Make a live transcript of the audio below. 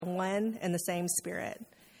one and the same Spirit,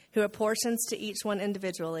 who apportions to each one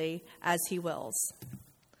individually as he wills.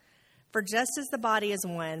 For just as the body is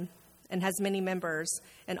one and has many members,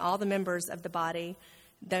 and all the members of the body,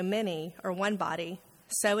 though many, are one body,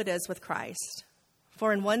 so it is with Christ.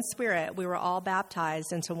 For in one Spirit we were all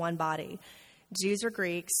baptized into one body, Jews or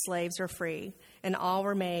Greeks, slaves or free, and all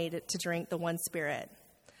were made to drink the one Spirit.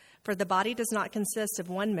 For the body does not consist of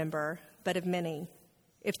one member, but of many.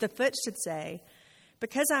 If the foot should say,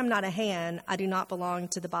 "Because I am not a hand, I do not belong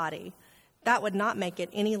to the body," that would not make it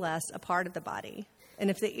any less a part of the body. And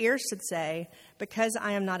if the ear should say, "Because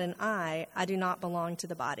I am not an eye, I do not belong to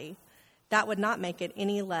the body," that would not make it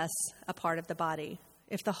any less a part of the body.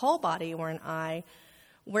 If the whole body were an eye,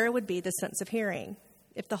 where would be the sense of hearing?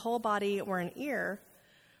 If the whole body were an ear,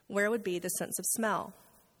 where would be the sense of smell?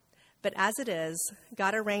 But as it is,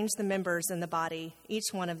 God arranged the members in the body,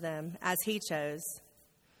 each one of them, as he chose.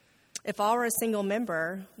 If all were a single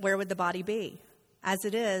member, where would the body be? As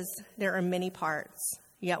it is, there are many parts,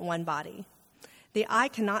 yet one body. The eye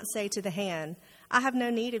cannot say to the hand, "I have no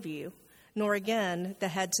need of you," nor again the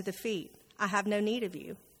head to the feet, "I have no need of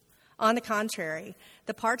you." On the contrary,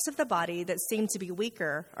 the parts of the body that seem to be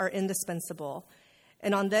weaker are indispensable,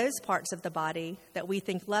 and on those parts of the body that we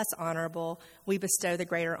think less honorable, we bestow the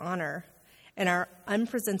greater honor, and our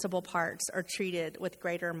unpresentable parts are treated with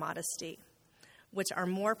greater modesty, which our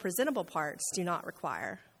more presentable parts do not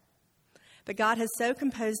require. But God has so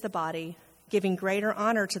composed the body, giving greater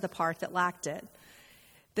honor to the part that lacked it,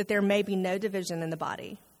 that there may be no division in the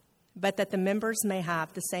body, but that the members may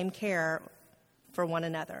have the same care for one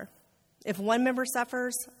another. If one member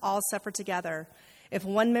suffers, all suffer together. If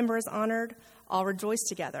one member is honored, all rejoice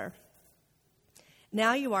together.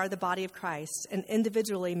 Now you are the body of Christ, and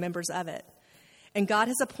individually members of it. And God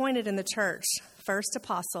has appointed in the church first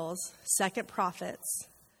apostles, second prophets,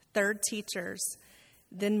 third teachers,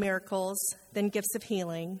 then miracles, then gifts of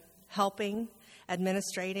healing, helping,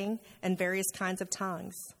 administrating, and various kinds of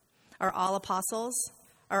tongues. Are all apostles?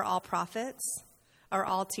 Are all prophets? Are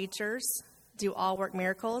all teachers? Do all work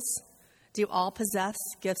miracles? Do all possess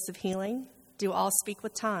gifts of healing? Do all speak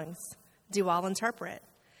with tongues? Do all interpret?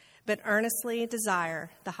 But earnestly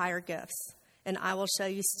desire the higher gifts, and I will show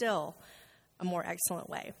you still a more excellent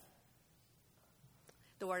way.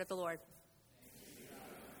 The word of the Lord.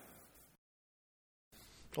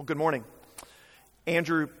 Well, good morning.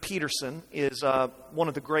 Andrew Peterson is one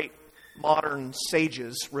of the great modern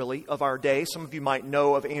sages, really, of our day. Some of you might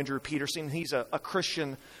know of Andrew Peterson. He's a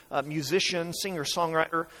Christian musician,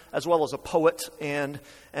 singer-songwriter, as well as a poet and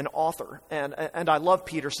an author. And I love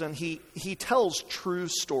Peterson. He tells true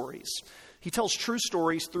stories. He tells true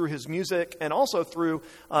stories through his music and also through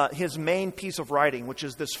his main piece of writing, which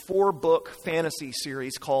is this 4-book fantasy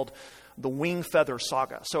series called The Wingfeather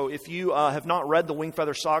Saga. So if you have not read The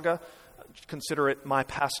Wingfeather Saga, consider it my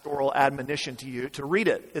pastoral admonition to you to read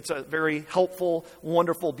it. It's a very helpful,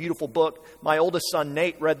 wonderful, beautiful book. My oldest son,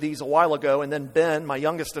 Nate, read these a while ago, and then Ben, my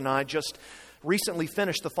youngest, and I just recently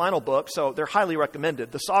finished the final book, so they're highly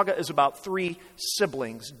recommended. The saga is about 3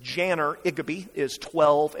 siblings. Janner Igby is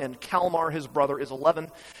 12, and Kalmar, his brother, is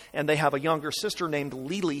 11, and they have a younger sister named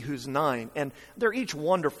Lily, who's 9, and they're each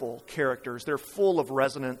wonderful characters. They're full of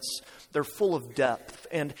resonance. They're full of depth,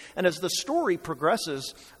 and as the story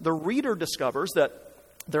progresses, the reader discovers that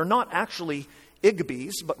they're not actually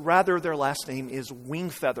Igbys, but rather their last name is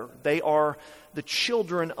Wingfeather. They are the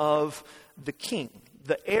children of the king,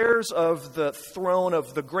 the heirs of the throne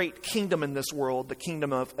of the great kingdom in this world, the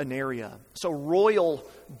kingdom of Aneria. So royal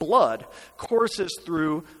blood courses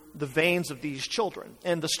through the veins of these children.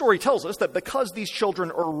 And the story tells us that because these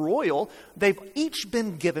children are royal, they've each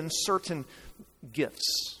been given certain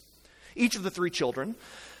gifts. Each of the 3 children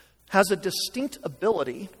has a distinct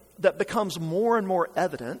ability that becomes more and more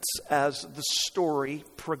evident as the story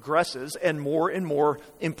progresses and more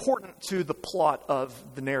important to the plot of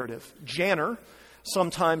the narrative. Janner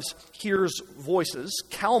sometimes hears voices.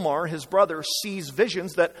 Kalmar, his brother, sees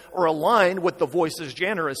visions that are aligned with the voices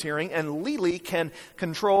Janner is hearing. And Lily can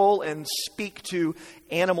control and speak to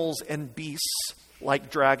animals and beasts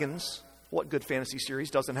like dragons. What good fantasy series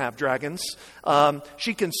doesn't have dragons?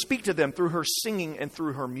 She can speak to them through her singing and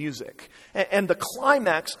through her music. And the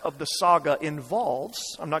climax of the saga involves,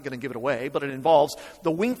 I'm not going to give it away, but it involves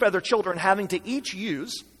the Wingfeather children having to each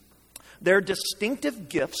use their distinctive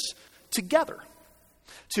gifts together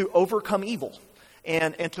to overcome evil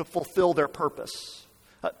and to fulfill their purpose.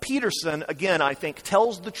 Peterson, again, I think,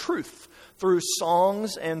 tells the truth through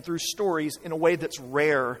songs and through stories in a way that's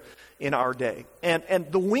rare in our day.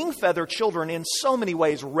 And the wing feather children in so many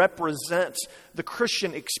ways represent the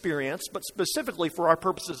Christian experience, but specifically for our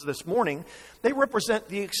purposes this morning, they represent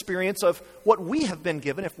the experience of what we have been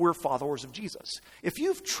given if we're followers of Jesus. If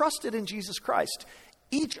you've trusted in Jesus Christ,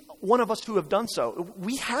 each one of us who have done so,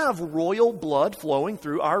 we have royal blood flowing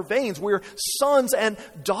through our veins. We're sons and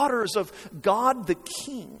daughters of God the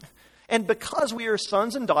King. And because we are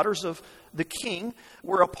sons and daughters of the King,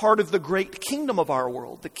 we're a part of the great kingdom of our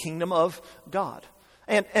world, the kingdom of God.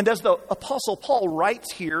 And as the Apostle Paul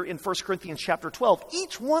writes here in 1 Corinthians chapter 12,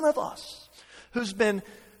 each one of us who's been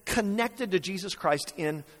connected to Jesus Christ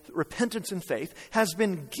in repentance and faith has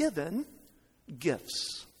been given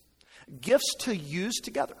gifts. Gifts to use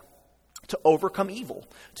together, to overcome evil,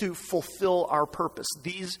 to fulfill our purpose.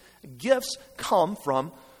 These gifts come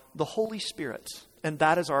from the Holy Spirit. And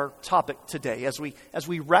that is our topic today as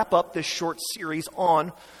we wrap up this short series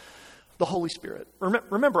on the Holy Spirit.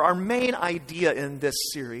 Remember, our main idea in this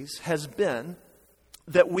series has been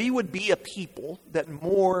that we would be a people that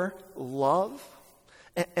more love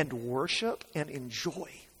and worship and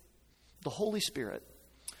enjoy the Holy Spirit.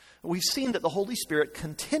 We've seen that the Holy Spirit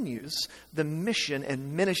continues the mission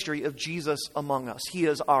and ministry of Jesus among us. He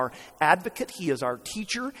is our advocate. He is our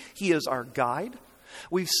teacher. He is our guide.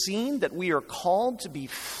 We've seen that we are called to be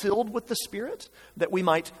filled with the Spirit, that we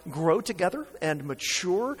might grow together and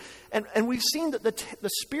mature. And we've seen that the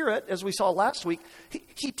Spirit, as we saw last week,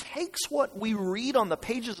 he takes what we read on the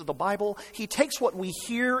pages of the Bible, he takes what we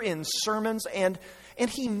hear in sermons, and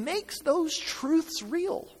he makes those truths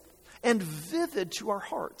real and vivid to our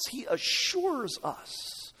hearts. He assures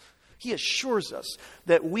us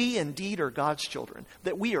that we indeed are God's children,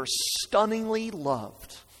 that we are stunningly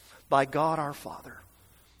loved by God our Father.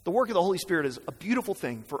 The work of the Holy Spirit is a beautiful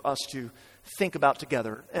thing for us to think about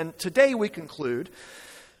together. And today we conclude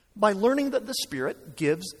by learning that the Spirit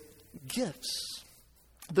gives gifts.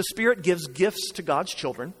 The Spirit gives gifts to God's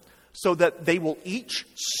children so that they will each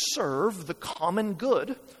serve the common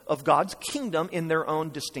good of God's kingdom in their own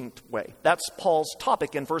distinct way. That's Paul's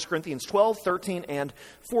topic in 1 Corinthians 12, 13, and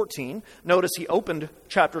 14. Notice he opened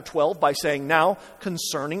chapter 12 by saying, now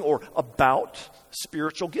concerning or about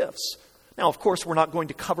spiritual gifts. Now, of course, we're not going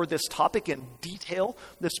to cover this topic in detail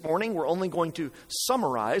this morning. We're only going to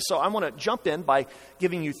summarize. So I want to jump in by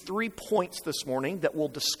giving you 3 points this morning that we'll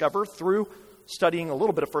discover through studying a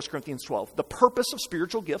little bit of 1 Corinthians 12. The purpose of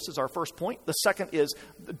spiritual gifts is our first point. The second is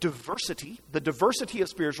the diversity of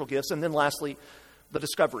spiritual gifts. And then lastly, the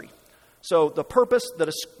discovery. So the purpose,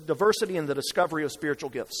 the diversity, and the discovery of spiritual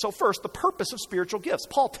gifts. So first, the purpose of spiritual gifts.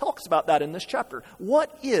 Paul talks about that in this chapter.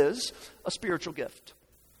 What is a spiritual gift?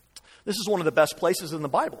 This is one of the best places in the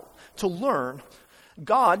Bible to learn.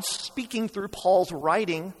 God, speaking through Paul's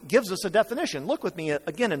writing, gives us a definition. Look with me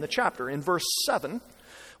again in the chapter. In verse 7,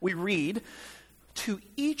 we read, to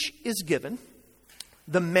each is given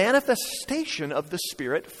the manifestation of the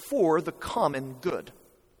Spirit for the common good.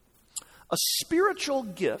 A spiritual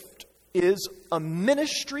gift is a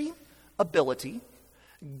ministry ability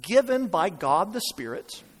given by God the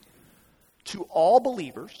Spirit to all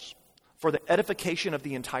believers for the edification of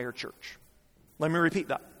the entire church. Let me repeat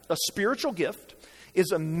that. A spiritual gift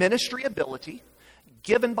is a ministry ability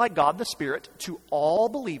given by God the Spirit to all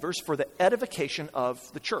believers for the edification of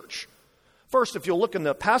the church. First, if you'll look in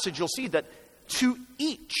the passage, you'll see that to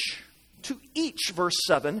each, verse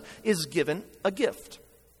 7, is given a gift.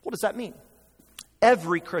 What does that mean?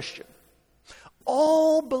 Every Christian,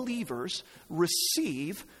 all believers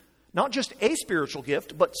receive not just a spiritual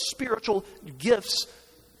gift, but spiritual gifts,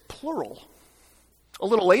 plural. A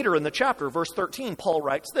little later in the chapter, verse 13, Paul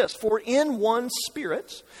writes this, for in one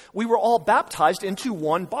Spirit we were all baptized into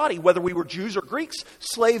one body, whether we were Jews or Greeks,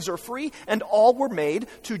 slaves or free, and all were made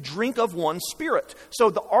to drink of one Spirit. So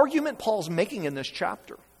the argument Paul's making in this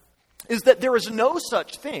chapter is that there is no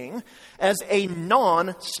such thing as a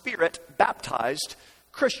non-Spirit baptized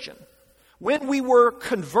Christian. When we were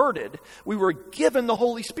converted, we were given the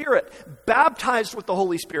Holy Spirit, baptized with the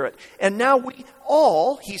Holy Spirit. And now we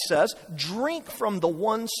all, he says, drink from the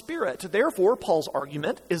one Spirit. Therefore, Paul's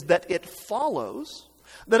argument is that it follows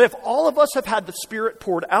that if all of us have had the Spirit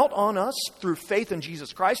poured out on us through faith in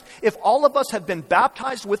Jesus Christ, if all of us have been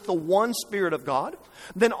baptized with the one Spirit of God,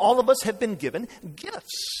 then all of us have been given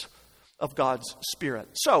gifts of God's Spirit.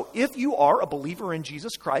 So, if you are a believer in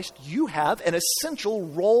Jesus Christ, you have an essential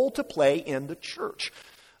role to play in the church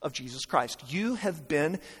of Jesus Christ. You have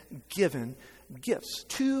been given gifts.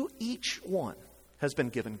 To each one has been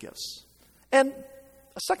given gifts. And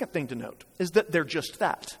a second thing to note is that they're just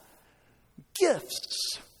that.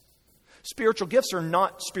 Gifts. Spiritual gifts are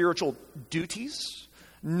not spiritual duties,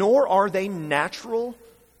 nor are they natural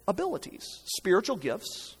abilities. Spiritual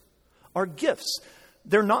gifts are gifts.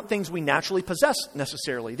 They're not things we naturally possess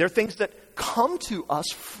necessarily. They're things that come to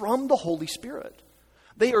us from the Holy Spirit.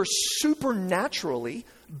 They are supernaturally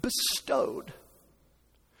bestowed.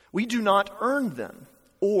 We do not earn them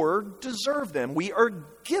or deserve them. We are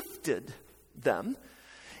gifted them.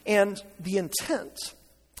 And the intent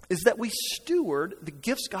is that we steward the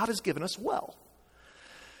gifts God has given us well.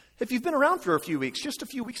 If you've been around for a few weeks, just a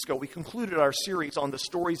few weeks ago, we concluded our series on the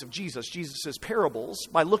stories of Jesus' parables,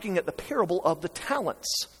 by looking at the parable of the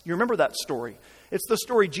talents. You remember that story? It's the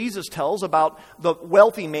story Jesus tells about the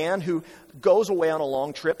wealthy man who goes away on a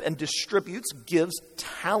long trip and gives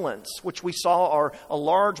talents, which we saw are a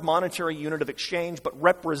large monetary unit of exchange, but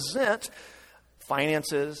represent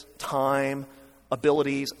finances, time,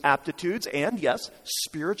 abilities, aptitudes, and yes,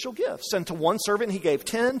 spiritual gifts. And to one servant he gave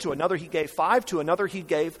 10, to another he gave 5, to another he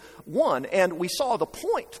gave 1. And we saw the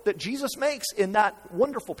point that Jesus makes in that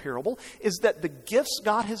wonderful parable is that the gifts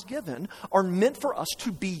God has given are meant for us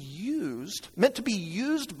to be used,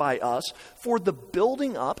 by us for the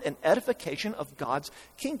building up and edification of God's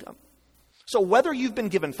kingdom. So whether you've been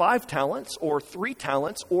given 5 talents or 3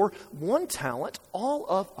 talents or 1 talent, all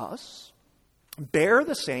of us bear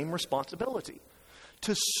the same responsibility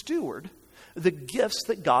to steward the gifts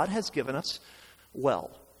that God has given us well.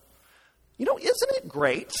 You know, isn't it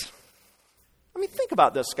great? I mean, think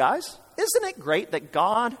about this, guys. Isn't it great that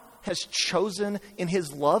God has chosen in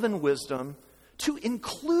his love and wisdom to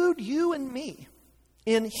include you and me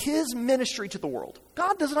in his ministry to the world?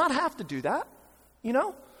 God does not have to do that, you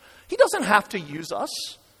know? He doesn't have to use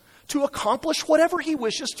us to accomplish whatever he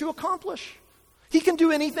wishes to accomplish. He can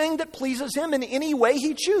do anything that pleases him in any way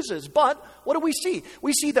he chooses. But what do we see?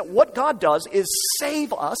 We see that what God does is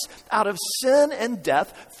save us out of sin and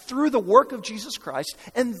death through the work of Jesus Christ.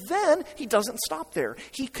 And then he doesn't stop there.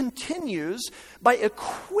 He continues by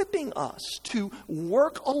equipping us to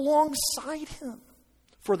work alongside him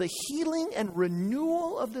for the healing and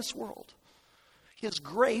renewal of this world. His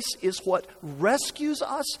grace is what rescues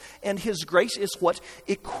us, and his grace is what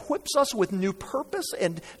equips us with new purpose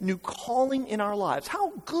and new calling in our lives.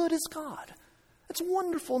 How good is God? That's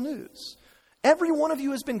wonderful news. Every one of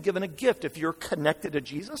you has been given a gift. If you're connected to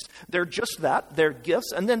Jesus, they're just that. They're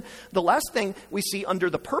gifts. And then the last thing we see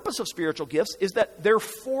under the purpose of spiritual gifts is that they're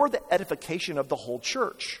for the edification of the whole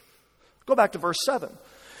church. Go back to verse 7.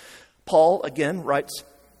 Paul again writes,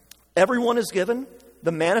 everyone is given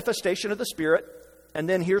the manifestation of the Spirit. And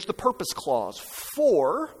then here's the purpose clause,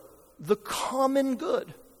 for the common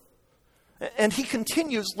good. And he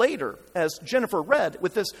continues later, as Jennifer read,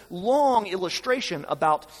 with this long illustration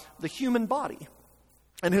about the human body.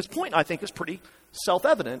 And his point, I think, is pretty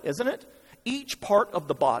self-evident, isn't it? Each part of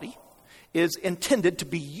the body is intended to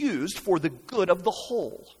be used for the good of the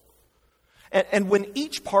whole. And when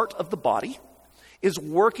each part of the body is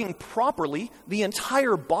working properly, the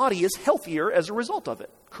entire body is healthier as a result of it,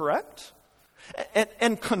 correct?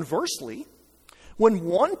 And conversely, when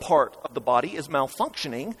one part of the body is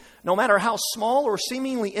malfunctioning, no matter how small or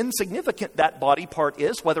seemingly insignificant that body part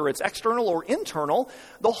is, whether it's external or internal,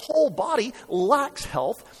 the whole body lacks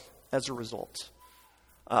health as a result.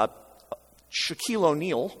 Shaquille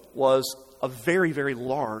O'Neal was a very, very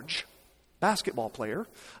large basketball player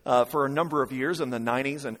for a number of years in the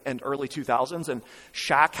 90s and early 2000s. And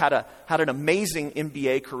Shaq had an amazing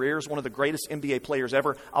NBA career. He was one of the greatest NBA players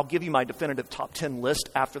ever. I'll give you my definitive top 10 list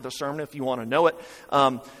after the sermon if you want to know it.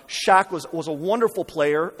 Shaq was a wonderful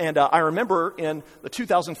player. And I remember in the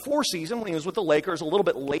 2004 season when he was with the Lakers, a little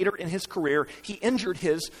bit later in his career, he injured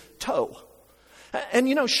his toe. And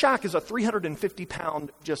you know, Shaq is a 350-pound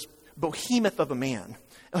just behemoth of a man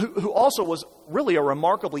who also was really a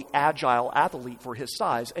remarkably agile athlete for his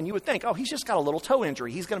size. And you would think, oh, he's just got a little toe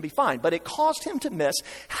injury. He's going to be fine. But it caused him to miss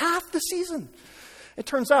half the season. It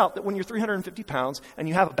turns out that when you're 350 pounds and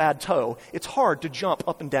you have a bad toe, it's hard to jump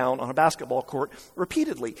up and down on a basketball court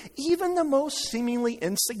repeatedly. Even the most seemingly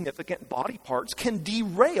insignificant body parts can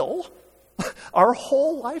derail our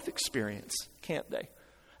whole life experience, can't they?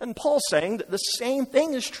 And Paul's saying that the same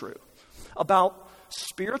thing is true about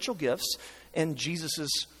spiritual gifts in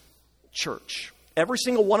Jesus' church. Every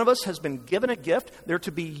single one of us has been given a gift. They're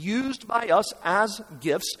to be used by us as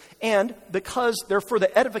gifts. And because they're for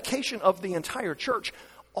the edification of the entire church,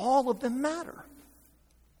 all of them matter.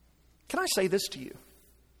 Can I say this to you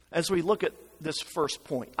as we look at this first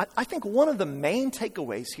point? I think one of the main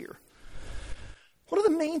takeaways here, one of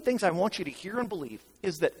the main things I want you to hear and believe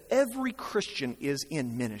is that every Christian is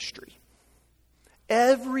in ministry.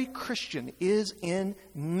 Every Christian is in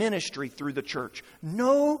ministry through the church.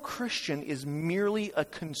 No Christian is merely a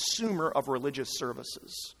consumer of religious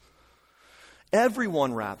services.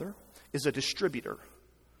 Everyone, rather, is a distributor.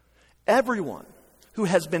 Everyone who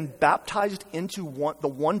has been baptized into the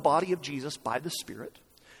one body of Jesus by the Spirit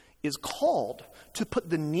is called to put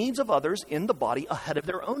the needs of others in the body ahead of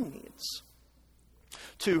their own needs.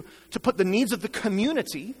 To put the needs of the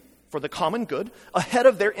community for the common good ahead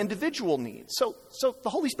of their individual needs. So the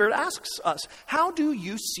Holy Spirit asks us, how do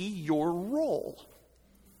you see your role?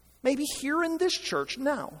 Maybe here in this church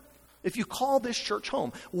now, if you call this church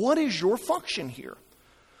home, what is your function here?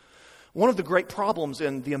 One of the great problems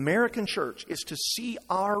in the American church is to see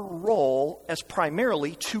our role as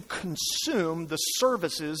primarily to consume the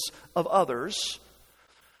services of others,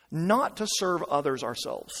 not to serve others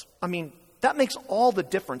ourselves. I mean, that makes all the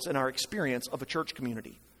difference in our experience of a church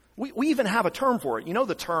community. We even have a term for it. You know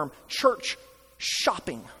the term church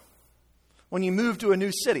shopping. When you move to a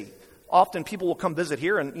new city, often people will come visit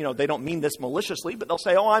here and, they don't mean this maliciously, but they'll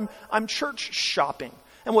say, I'm church shopping.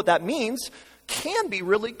 And what that means can be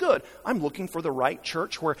really good. I'm looking for the right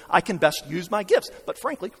church where I can best use my gifts. But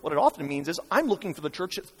frankly, what it often means is I'm looking for the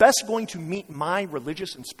church that's best going to meet my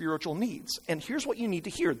religious and spiritual needs. And here's what you need to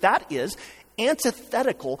hear. That is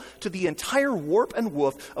antithetical to the entire warp and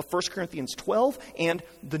woof of 1 Corinthians 12 and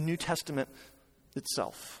the New Testament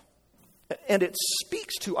itself. And it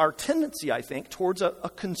speaks to our tendency, I think, towards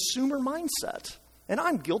a consumer mindset. And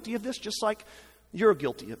I'm guilty of this just like you're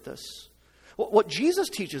guilty of this. What Jesus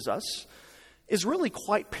teaches us is really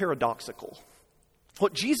quite paradoxical.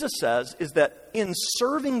 What Jesus says is that in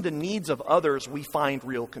serving the needs of others, we find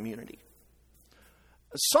real community.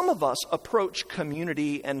 Some of us approach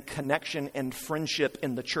community and connection and friendship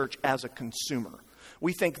in the church as a consumer.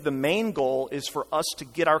 We think the main goal is for us to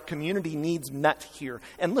get our community needs met here.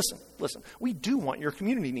 And listen, we do want your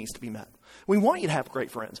community needs to be met. We want you to have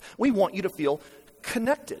great friends. We want you to feel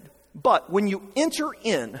connected. But when you enter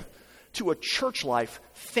in to a church life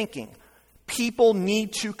thinking, people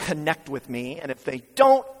need to connect with me, and if they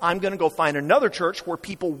don't, I'm going to go find another church where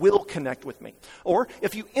people will connect with me. Or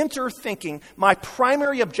if you enter thinking, my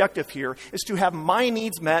primary objective here is to have my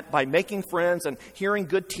needs met by making friends and hearing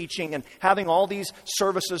good teaching and having all these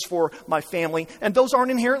services for my family, and those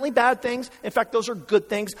aren't inherently bad things. In fact, those are good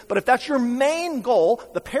things. But if that's your main goal,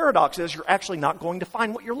 the paradox is you're actually not going to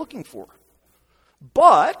find what you're looking for.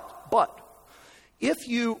 But if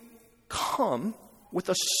you come with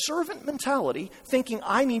a servant mentality, thinking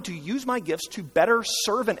I need to use my gifts to better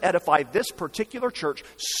serve and edify this particular church,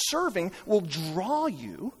 serving will draw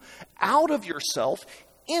you out of yourself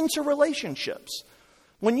into relationships.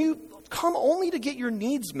 When you come only to get your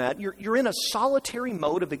needs met, you're in a solitary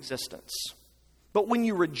mode of existence. But when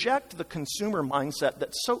you reject the consumer mindset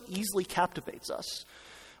that so easily captivates us,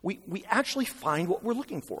 we actually find what we're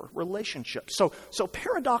looking for, relationships. So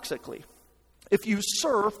paradoxically, if you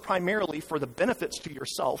serve primarily for the benefits to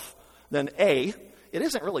yourself, then A, it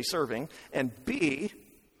isn't really serving, and B,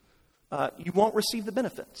 you won't receive the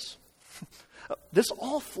benefits. This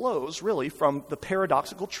all flows really from the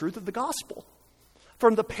paradoxical truth of the gospel,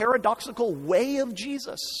 from the paradoxical way of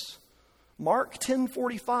Jesus. Mark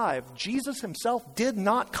 10:45, Jesus himself did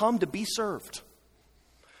not come to be served.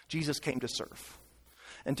 Jesus came to serve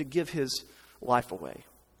and to give his life away.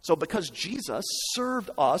 So because Jesus served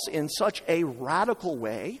us in such a radical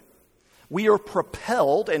way, we are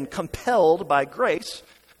propelled and compelled by grace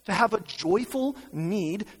to have a joyful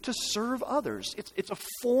need to serve others. It's a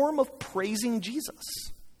form of praising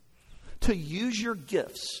Jesus, to use your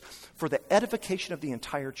gifts for the edification of the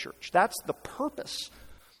entire church. That's the purpose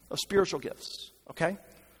of spiritual gifts, okay?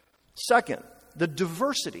 Second, the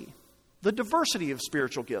diversity of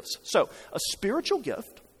spiritual gifts. So a spiritual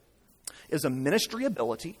gift is a ministry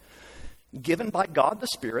ability given by God the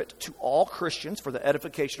Spirit to all Christians for the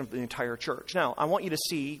edification of the entire church. Now, I want you to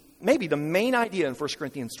see maybe the main idea in 1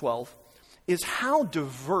 Corinthians 12 is how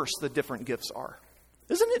diverse the different gifts are.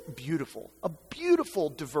 Isn't it beautiful? A beautiful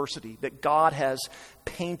diversity that God has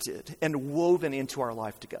painted and woven into our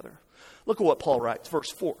life together. Look at what Paul writes, verse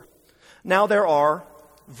 4. Now there are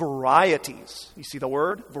varieties. You see the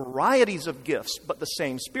word? Varieties of gifts, but the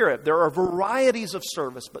same Spirit. There are varieties of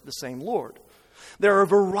service, but the same Lord. There are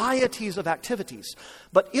varieties of activities,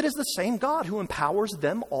 but it is the same God who empowers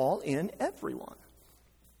them all in everyone.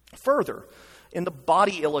 Further, in the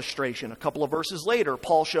body illustration, a couple of verses later,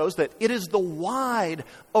 Paul shows that it is the wide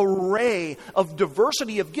array of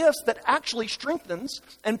diversity of gifts that actually strengthens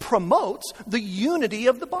and promotes the unity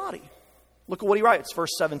of the body. Look at what he writes,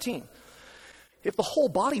 verse 17. If the whole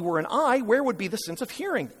body were an eye, where would be the sense of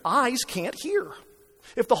hearing? Eyes can't hear.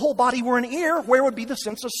 If the whole body were an ear, where would be the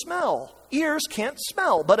sense of smell? Ears can't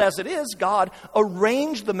smell, but as it is, God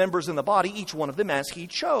arranged the members in the body, each one of them as he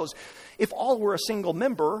chose. If all were a single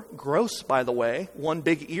member, gross, by the way, one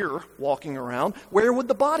big ear walking around, where would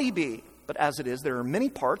the body be? But as it is, there are many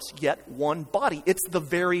parts, yet one body. It's the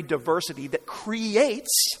very diversity that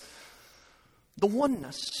creates the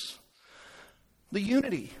oneness, the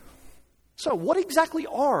unity. So what exactly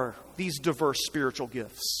are these diverse spiritual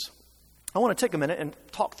gifts? I want to take a minute and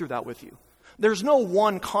talk through that with you. There's no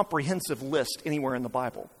one comprehensive list anywhere in the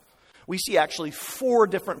Bible. We see actually 4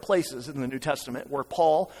 different places in the New Testament where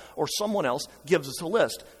Paul or someone else gives us a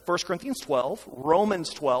list. 1 Corinthians 12, Romans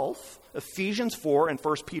 12, Ephesians 4, and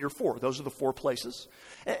 1 Peter 4. Those are the 4 places.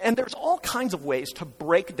 And there's all kinds of ways to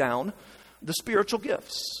break down the spiritual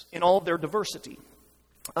gifts in all of their diversity.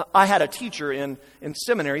 I had a teacher in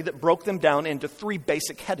seminary that broke them down into 3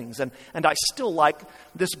 basic headings, and I still like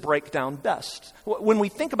this breakdown best. When we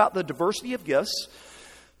think about the diversity of gifts,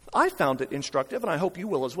 I found it instructive, and I hope you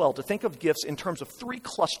will as well, to think of gifts in terms of 3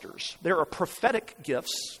 clusters. There are prophetic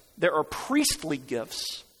gifts, there are priestly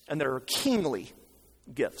gifts, and there are kingly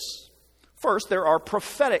gifts. First, there are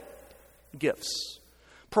prophetic gifts.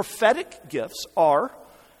 Prophetic gifts are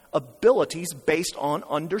abilities based on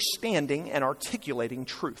understanding and articulating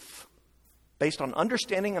truth. Based on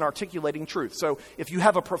understanding and articulating truth. So if you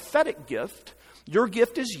have a prophetic gift, your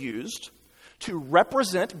gift is used to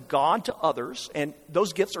represent God to others, and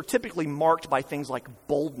those gifts are typically marked by things like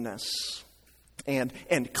boldness and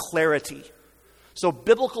clarity. So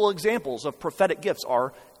biblical examples of prophetic gifts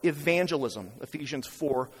are evangelism, Ephesians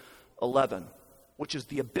 4:11, which is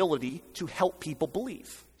the ability to help people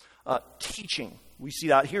believe. Teaching, we see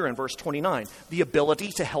that here in verse 29, the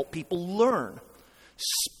ability to help people learn.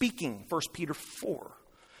 Speaking, 1 Peter 4.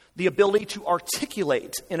 The ability to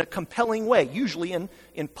articulate in a compelling way, usually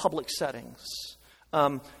in public settings.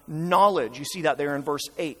 Knowledge, you see that there in verse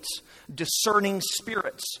 8. Discerning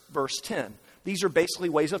spirits, verse 10. These are basically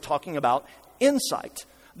ways of talking about insight,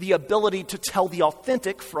 the ability to tell the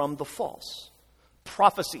authentic from the false.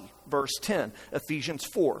 Prophecy, verse 10, Ephesians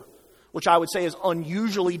 4, which I would say is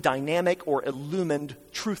unusually dynamic or illumined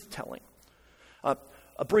truth-telling.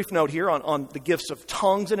 A brief note here on the gifts of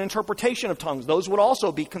tongues and interpretation of tongues. Those would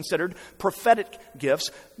also be considered prophetic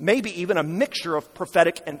gifts, maybe even a mixture of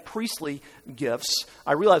prophetic and priestly gifts.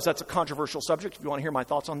 I realize that's a controversial subject. If you want to hear my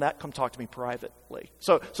thoughts on that, come talk to me privately.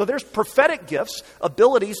 So there's prophetic gifts,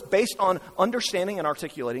 abilities based on understanding and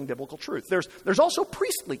articulating biblical truth. There's also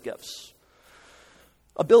priestly gifts,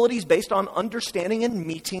 abilities based on understanding and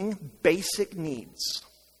meeting basic needs.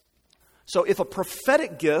 So if a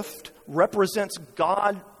prophetic gift represents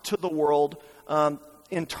God to the world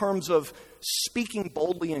in terms of speaking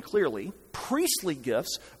boldly and clearly, priestly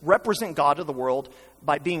gifts represent God to the world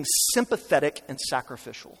by being sympathetic and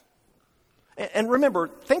sacrificial. And remember,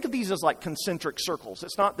 think of these as like concentric circles.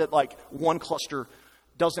 It's not that like one cluster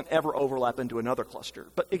doesn't ever overlap into another cluster.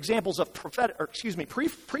 But examples of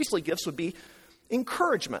priestly gifts would be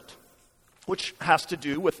encouragement, which has to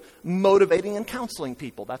do with motivating and counseling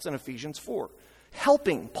people. That's in Ephesians 4.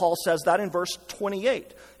 Helping, Paul says that in verse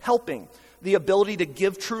 28. Helping, the ability to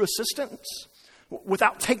give true assistance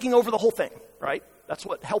without taking over the whole thing, right? That's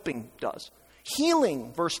what helping does.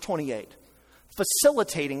 Healing, verse 28.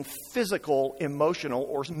 Facilitating physical, emotional,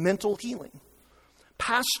 or mental healing.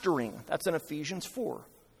 Pastoring, that's in Ephesians 4.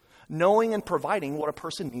 Knowing and providing what a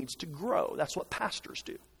person needs to grow. That's what pastors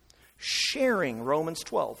do. Sharing, Romans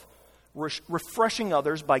 12. Refreshing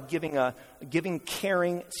others by giving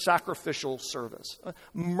caring, sacrificial service.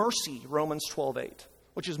 Mercy, Romans 12:8,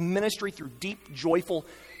 which is ministry through deep, joyful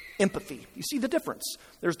empathy. You see the difference.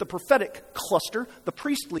 There's the prophetic cluster, the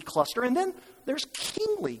priestly cluster, and then there's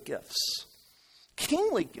kingly gifts.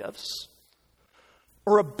 Kingly gifts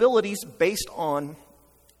are abilities based on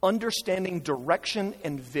understanding direction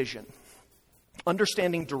and vision.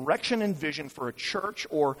 Understanding direction and vision for a church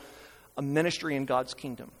or a ministry in God's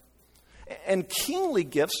kingdom. And kingly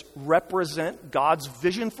gifts represent God's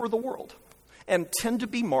vision for the world and tend to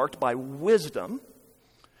be marked by wisdom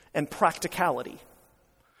and practicality.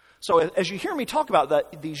 So as you hear me talk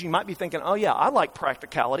about these, you might be thinking, oh yeah, I like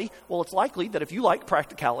practicality. Well, it's likely that if you like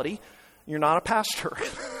practicality, you're not a pastor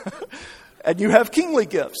and you have kingly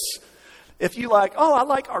gifts. If you like, I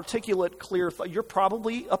like articulate, clear, you're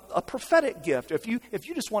probably a prophetic gift. If you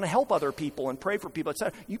just want to help other people and pray for people,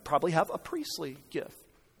 etc., you probably have a priestly gift.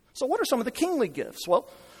 So what are some of the kingly gifts? Well,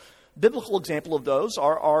 biblical example of those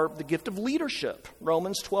are the gift of leadership,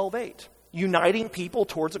 Romans 12:8, uniting people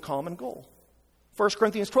towards a common goal. 1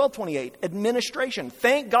 Corinthians 12:28, administration.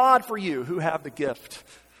 Thank God for you who have the gift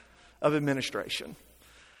of administration.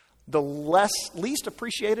 the least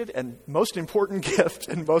appreciated and most important gift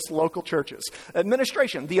in most local churches.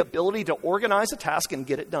 Administration, the ability to organize a task and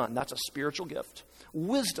get it done. That's a spiritual gift.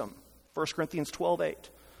 Wisdom, 1 Corinthians 12:8.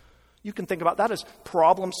 You can think about that as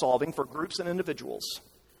problem solving for groups and individuals.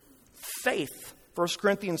 Faith, 1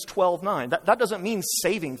 Corinthians 12:9. That doesn't mean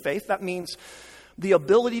saving faith. That means the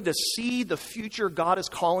ability to see the future God is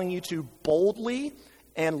calling you to boldly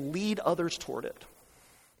and lead others toward it.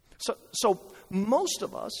 So most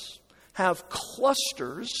of us have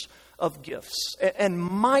clusters of gifts and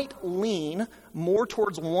might lean more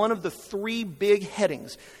towards one of the three big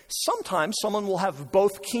headings. Sometimes someone will have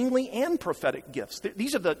both kingly and prophetic gifts.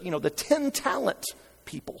 These are the 10 talent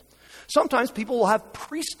people. Sometimes people will have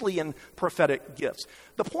priestly and prophetic gifts.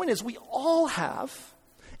 The point is we all have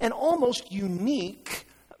an almost unique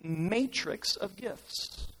matrix of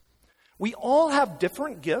gifts. We all have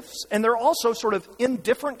different gifts, and they're also sort of in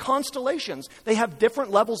different constellations. They have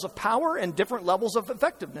different levels of power and different levels of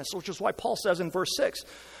effectiveness, which is why Paul says in verse 6,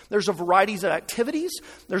 there's a varieties of activities,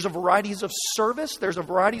 there's a varieties of service, there's a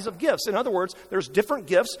varieties of gifts. In other words, there's different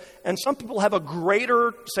gifts, and some people have a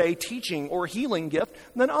greater, say, teaching or healing gift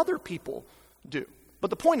than other people do.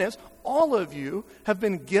 But the point is, all of you have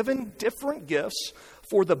been given different gifts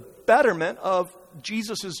for the betterment of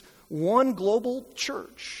Jesus' one global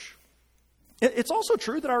church. It's also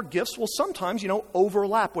true that our gifts will sometimes,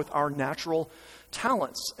 overlap with our natural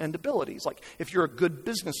talents and abilities. Like if you're a good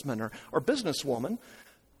businessman or businesswoman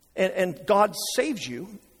and God saves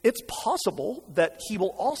you, it's possible that he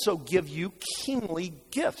will also give you kingly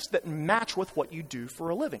gifts that match with what you do for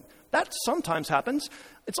a living. That sometimes happens.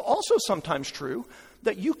 It's also sometimes true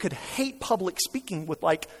that you could hate public speaking with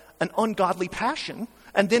like an ungodly passion,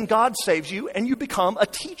 and then God saves you and you become a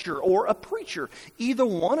teacher or a preacher. Either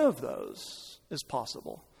one of those is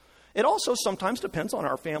possible. It also sometimes depends on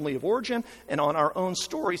our family of origin and on our own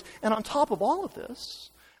stories. And on top of all of this,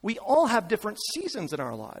 we all have different seasons in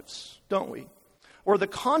our lives, don't we? Or the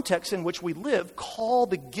context in which we live call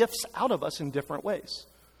the gifts out of us in different ways.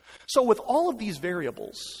 So with all of these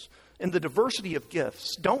variables in the diversity of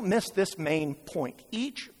gifts, don't miss this main point.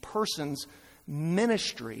 Each person's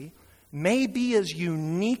ministry may be as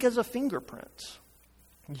unique as a fingerprint.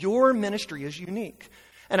 Your ministry is unique.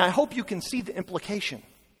 And I hope you can see the implication.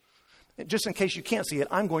 Just in case you can't see it,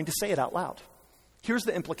 I'm going to say it out loud. Here's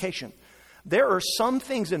the implication. There are some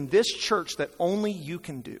things in this church that only you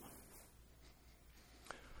can do.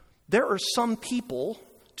 There are some people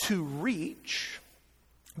to reach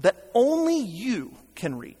that only you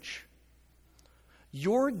can reach.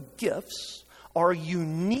 Your gifts are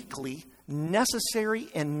uniquely necessary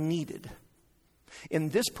and needed in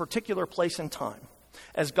this particular place and time.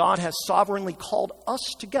 As God has sovereignly called us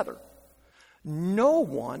together, no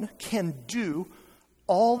one can do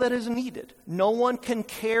all that is needed. No one can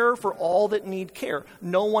care for all that need care.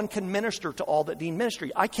 No one can minister to all that need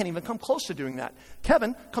ministry. I can't even come close to doing that.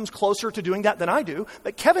 Kevin comes closer to doing that than I do,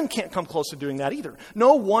 but Kevin can't come close to doing that either.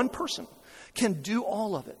 No one person can do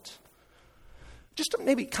all of it. Just to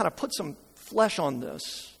maybe kind of put some flesh on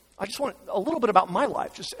this, I just want a little bit about my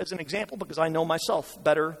life, just as an example, because I know myself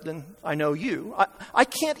better than I know you. I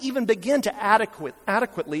can't even begin to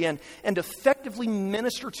adequately and effectively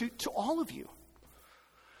minister to all of you.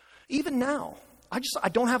 Even now, I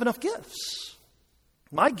don't have enough gifts.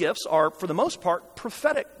 My gifts are, for the most part,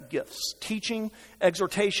 prophetic gifts. Teaching,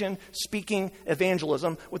 exhortation, speaking,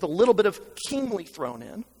 evangelism, with a little bit of kingly thrown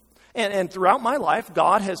in. And throughout my life,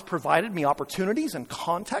 God has provided me opportunities and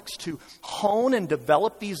context to hone and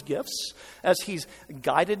develop these gifts as he's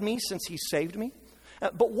guided me since he saved me.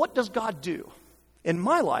 But what does God do? In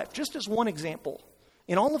my life, just as one example,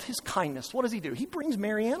 in all of his kindness, what does he do? He brings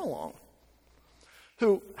Marianne along,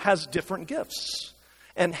 who has different gifts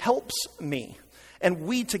and helps me. And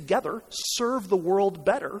we together serve the world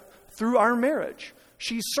better through our marriage.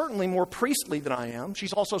 She's certainly more priestly than I am.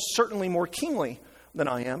 She's also certainly more kingly than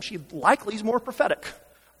I am. She likely is more prophetic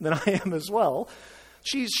than I am as well.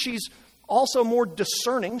 She's also more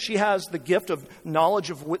discerning. She has the gift of knowledge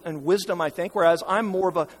and wisdom, I think, whereas I'm more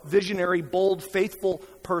of a visionary, bold, faithful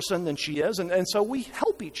person than she is. And so we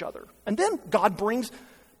help each other. And then God brings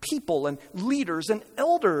people and leaders and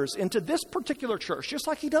elders into this particular church, just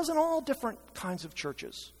like he does in all different kinds of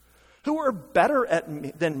churches, who are better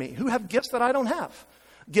than me, who have gifts that I don't have.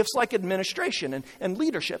 Gifts like administration and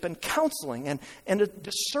leadership and counseling and a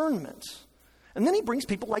discernment. And then he brings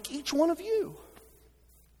people like each one of you,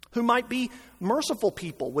 who might be merciful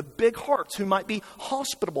people with big hearts, who might be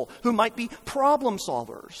hospitable, who might be problem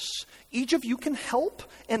solvers. Each of you can help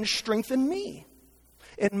and strengthen me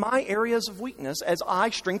in my areas of weakness as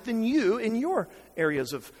I strengthen you in your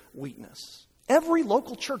areas of weakness. Every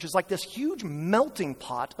local church is like this huge melting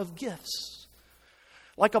pot of gifts,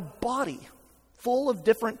 like a body full of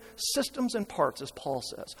different systems and parts, as Paul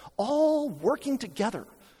says, all working together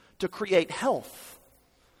to create health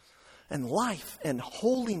and life and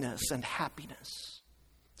holiness and happiness.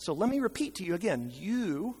 So let me repeat to you again,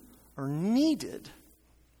 you are needed.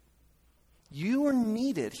 You are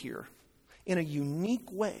needed here in a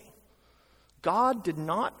unique way. God did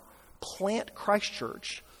not plant Christ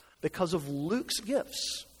Church because of Luke's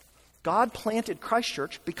gifts. God planted Christ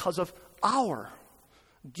Church because of our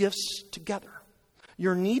gifts together.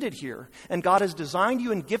 You're needed here, and God has designed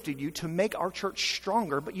you and gifted you to make our church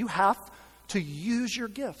stronger, but you have to use your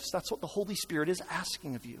gifts. That's what the Holy Spirit is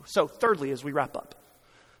asking of you. So thirdly, as we wrap up,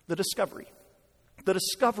 the discovery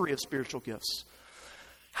of spiritual gifts.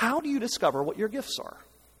 How do you discover what your gifts are?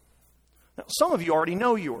 Now, some of you already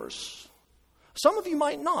know yours. Some of you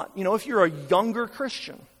might not. If you're a younger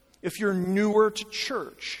Christian, if you're newer to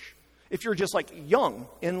church, if you're just like young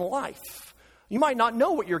in life, you might not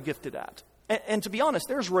know what you're gifted at. And to be honest,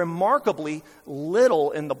 there's remarkably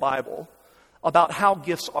little in the Bible about how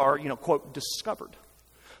gifts are, quote, discovered.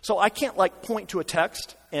 So I can't point to a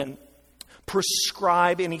text and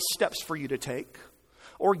prescribe any steps for you to take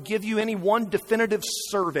or give you any one definitive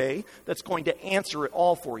survey that's going to answer it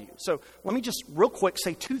all for you. So let me just real quick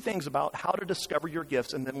say two things about how to discover your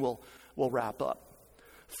gifts, and then we'll wrap up.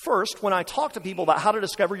 First, when I talk to people about how to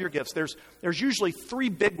discover your gifts, there's usually three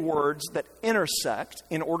big words that intersect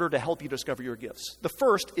in order to help you discover your gifts. The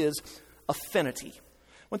first is affinity.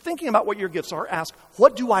 When thinking about what your gifts are, ask,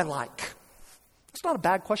 what do I like? It's not a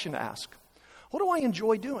bad question to ask. What do I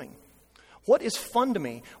enjoy doing? What is fun to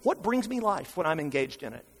me? What brings me life when I'm engaged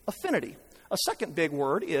in it? Affinity. A second big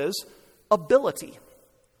word is ability.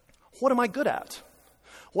 What am I good at?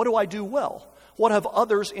 What do I do well? What have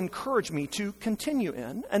others encouraged me to continue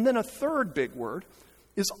in? And then a third big word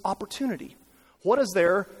is opportunity. What is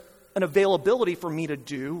there an availability for me to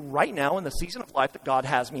do right now in the season of life that God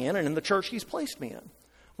has me in and in the church He's placed me in?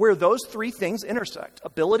 Where those three things intersect,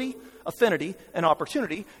 ability, affinity, and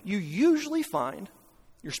opportunity, you usually find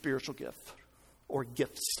your spiritual gift or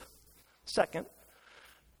gifts. Second,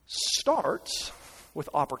 start with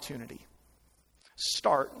opportunity.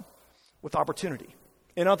 Start with opportunity.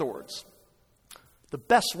 In other words, the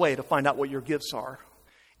best way to find out what your gifts are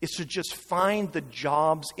is to just find the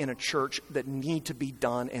jobs in a church that need to be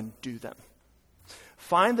done and do them.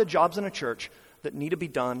 Find the jobs in a church that need to be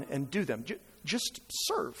done and do them. Just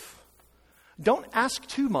serve. Don't ask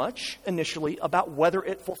too much initially about whether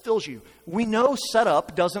it fulfills you. We know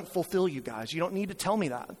setup doesn't fulfill you guys. You don't need to tell me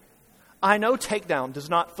that. I know takedown does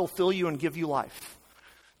not fulfill you and give you life.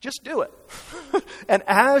 Just do it. And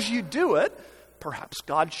as you do it, perhaps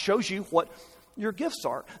God shows you what your gifts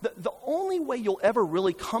are. The only way you'll ever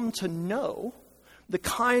really come to know the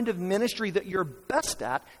kind of ministry that you're best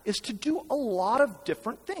at is to do a lot of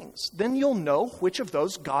different things. Then you'll know which of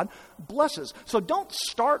those God blesses. So don't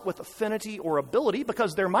start with affinity or ability,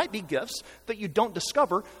 because there might be gifts that you don't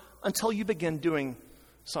discover until you begin doing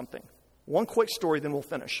something. One quick story, then we'll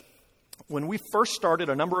finish. When we first started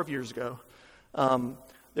a number of years ago,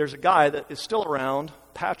 there's a guy that is still around,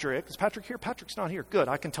 Patrick. Is Patrick here? Patrick's not here. Good,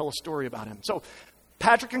 I can tell a story about him. So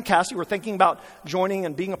Patrick and Cassie were thinking about joining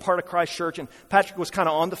and being a part of Christ Church, and Patrick was kind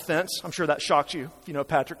of on the fence. I'm sure that shocks you if you know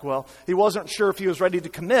Patrick well. He wasn't sure if he was ready to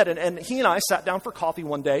commit, and he and I sat down for coffee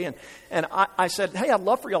one day, and I said, hey, I'd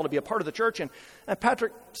love for y'all to be a part of the church. And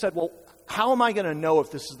Patrick said, well, how am I going to know if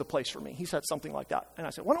this is the place for me? He said something like that. And I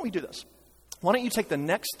said, why don't we do this? Why don't you take the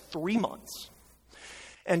next 3 months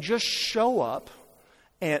and just show up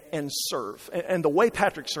and serve. And the way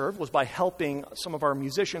Patrick served was by helping some of our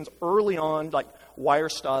musicians early on, like wire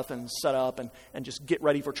stuff and set up and just get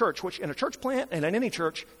ready for church, which in a church plant and in any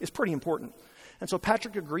church is pretty important. And so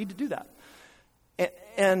Patrick agreed to do that.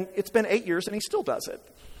 And it's been 8 years and he still does it.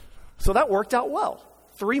 So that worked out well.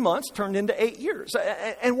 3 months turned into 8 years.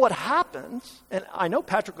 And what happens, and I know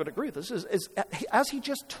Patrick would agree with this, is as he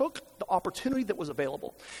just took the opportunity that was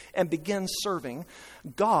available and began serving,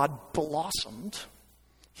 God blossomed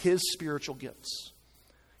his spiritual gifts.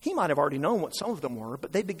 He might have already known what some of them were,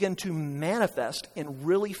 but they begin to manifest in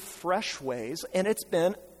really fresh ways, and it's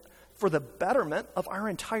been for the betterment of our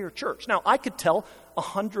entire church. Now, I could tell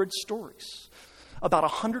 100 stories about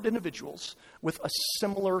 100 individuals with a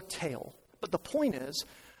similar tale, but the point is,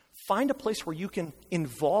 find a place where you can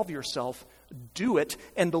involve yourself, do it,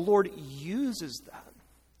 and the Lord uses that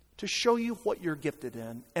to show you what you're gifted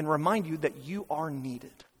in and remind you that you are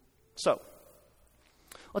needed. So,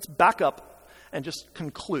 let's back up and just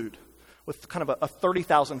conclude with kind of a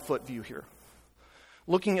 30,000-foot view here,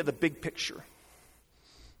 looking at the big picture.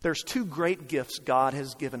 There's two great gifts God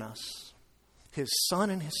has given us, His Son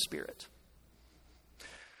and His Spirit.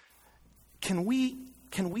 Can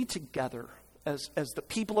we together, as the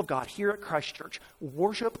people of God here at Christ Church,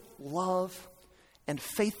 worship, love, and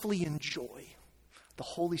faithfully enjoy the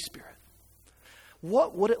Holy Spirit?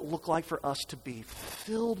 What would it look like for us to be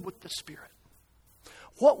filled with the Spirit?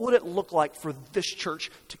 What would it look like for this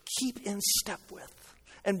church to keep in step with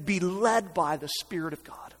and be led by the Spirit of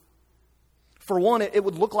God? For one, it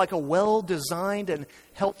would look like a well-designed and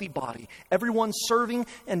healthy body. Everyone serving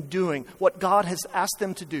and doing what God has asked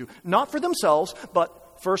them to do. Not for themselves,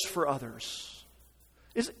 but first for others.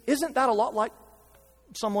 Isn't that a lot like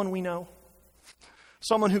someone we know?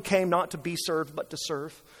 Someone who came not to be served, but to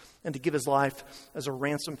serve, and to give his life as a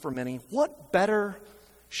ransom for many. What better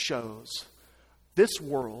shows this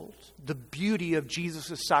world the beauty of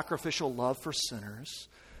Jesus' sacrificial love for sinners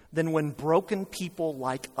than when broken people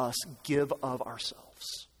like us give of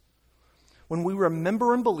ourselves? When we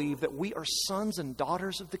remember and believe that we are sons and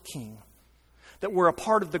daughters of the King, that we're a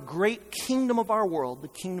part of the great kingdom of our world, the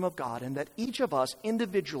kingdom of God, and that each of us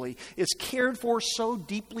individually is cared for so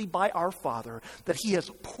deeply by our Father that He has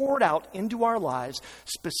poured out into our lives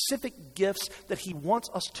specific gifts that He wants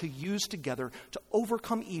us to use together to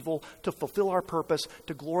overcome evil, to fulfill our purpose,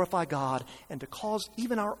 to glorify God, and to cause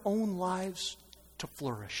even our own lives to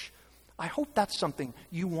flourish. I hope that's something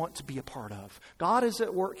you want to be a part of. God is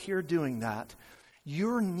at work here doing that.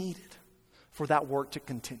 You're needed for that work to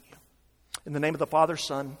continue. In the name of the Father,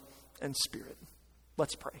 Son, and Spirit,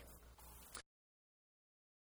 let's pray.